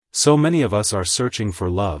So many of us are searching for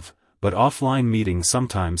love, but offline meetings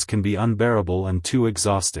sometimes can be unbearable and too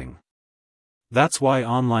exhausting. That's why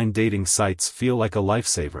online dating sites feel like a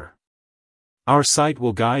lifesaver. Our site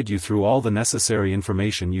will guide you through all the necessary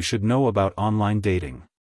information you should know about online dating.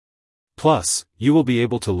 Plus, you will be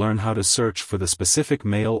able to learn how to search for the specific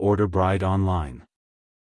mail-order bride online.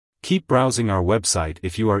 Keep browsing our website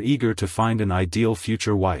if you are eager to find an ideal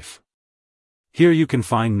future wife. Here you can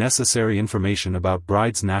find necessary information about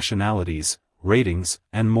brides' nationalities, ratings,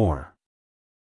 and more.